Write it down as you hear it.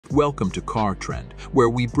Welcome to Car Trend, where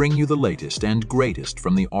we bring you the latest and greatest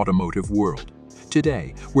from the automotive world.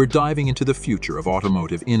 Today, we're diving into the future of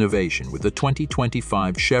automotive innovation with the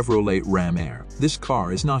 2025 Chevrolet Ram Air. This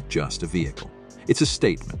car is not just a vehicle. It's a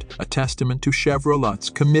statement, a testament to Chevrolet's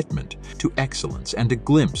commitment to excellence and a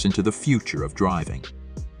glimpse into the future of driving.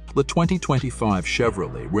 The 2025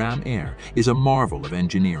 Chevrolet Ram Air is a marvel of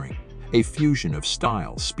engineering, a fusion of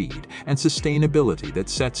style, speed, and sustainability that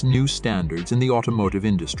sets new standards in the automotive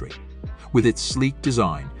industry. With its sleek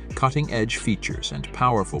design, cutting-edge features, and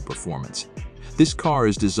powerful performance, this car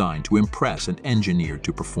is designed to impress and engineered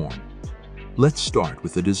to perform. Let's start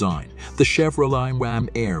with the design. The Chevrolet Ram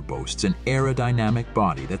Air boasts an aerodynamic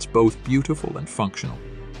body that's both beautiful and functional.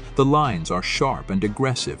 The lines are sharp and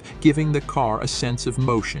aggressive, giving the car a sense of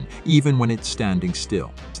motion even when it's standing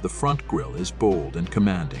still. The front grille is bold and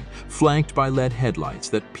commanding, flanked by LED headlights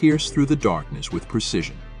that pierce through the darkness with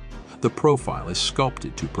precision. The profile is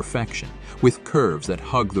sculpted to perfection, with curves that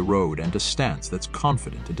hug the road and a stance that's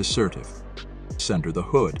confident and assertive. Under the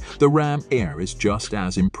hood, the Ram Air is just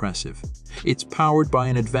as impressive. It's powered by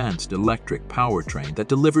an advanced electric powertrain that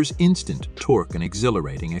delivers instant torque and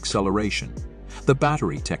exhilarating acceleration. The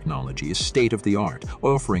battery technology is state-of-the-art,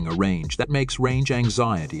 offering a range that makes range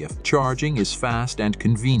anxiety if charging is fast and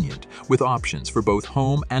convenient, with options for both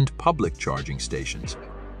home and public charging stations.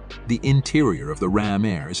 The interior of the Ram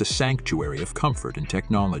Air is a sanctuary of comfort and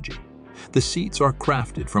technology. The seats are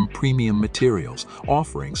crafted from premium materials,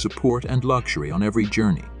 offering support and luxury on every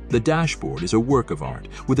journey. The dashboard is a work of art,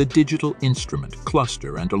 with a digital instrument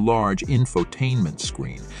cluster and a large infotainment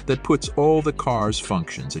screen that puts all the car's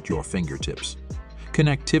functions at your fingertips.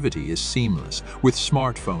 Connectivity is seamless, with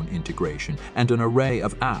smartphone integration and an array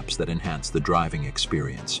of apps that enhance the driving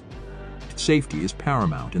experience. Safety is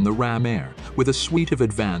paramount in the Ram Air, with a suite of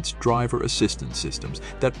advanced driver assistance systems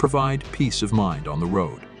that provide peace of mind on the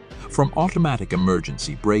road. From automatic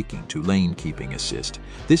emergency braking to lane-keeping assist,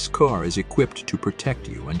 this car is equipped to protect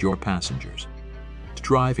you and your passengers.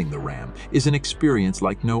 Driving the Ram is an experience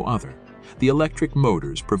like no other. The electric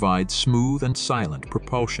motors provide smooth and silent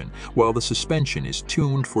propulsion, while the suspension is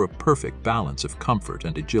tuned for a perfect balance of comfort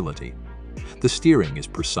and agility. The steering is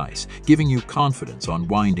precise, giving you confidence on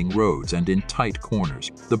winding roads and in tight corners.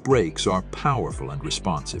 The brakes are powerful and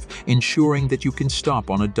responsive, ensuring that you can stop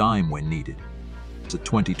on a dime when needed. The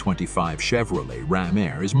 2025 Chevrolet Ram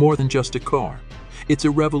Air is more than just a car. It's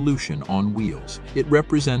a revolution on wheels. It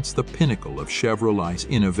represents the pinnacle of Chevrolet's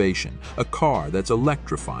innovation, a car that's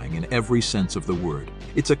electrifying in every sense of the word.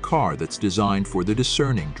 It's a car that's designed for the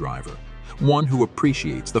discerning driver, one who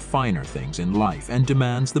appreciates the finer things in life and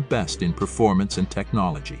demands the best in performance and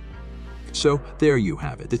technology. So there you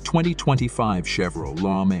have it, the 2025 Chevrolet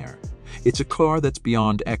Ram Air. It's a car that's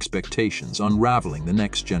beyond expectations, unraveling the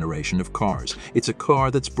next generation of cars. It's a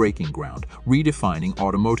car that's breaking ground, redefining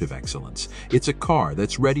automotive excellence. It's a car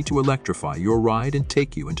that's ready to electrify your ride and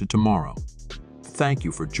take you into tomorrow. Thank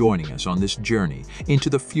you for joining us on this journey into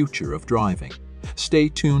the future of driving. Stay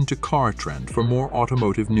tuned to Car Trend for more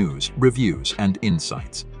automotive news, reviews, and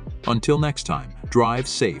insights. Until next time, drive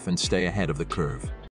safe and stay ahead of the curve.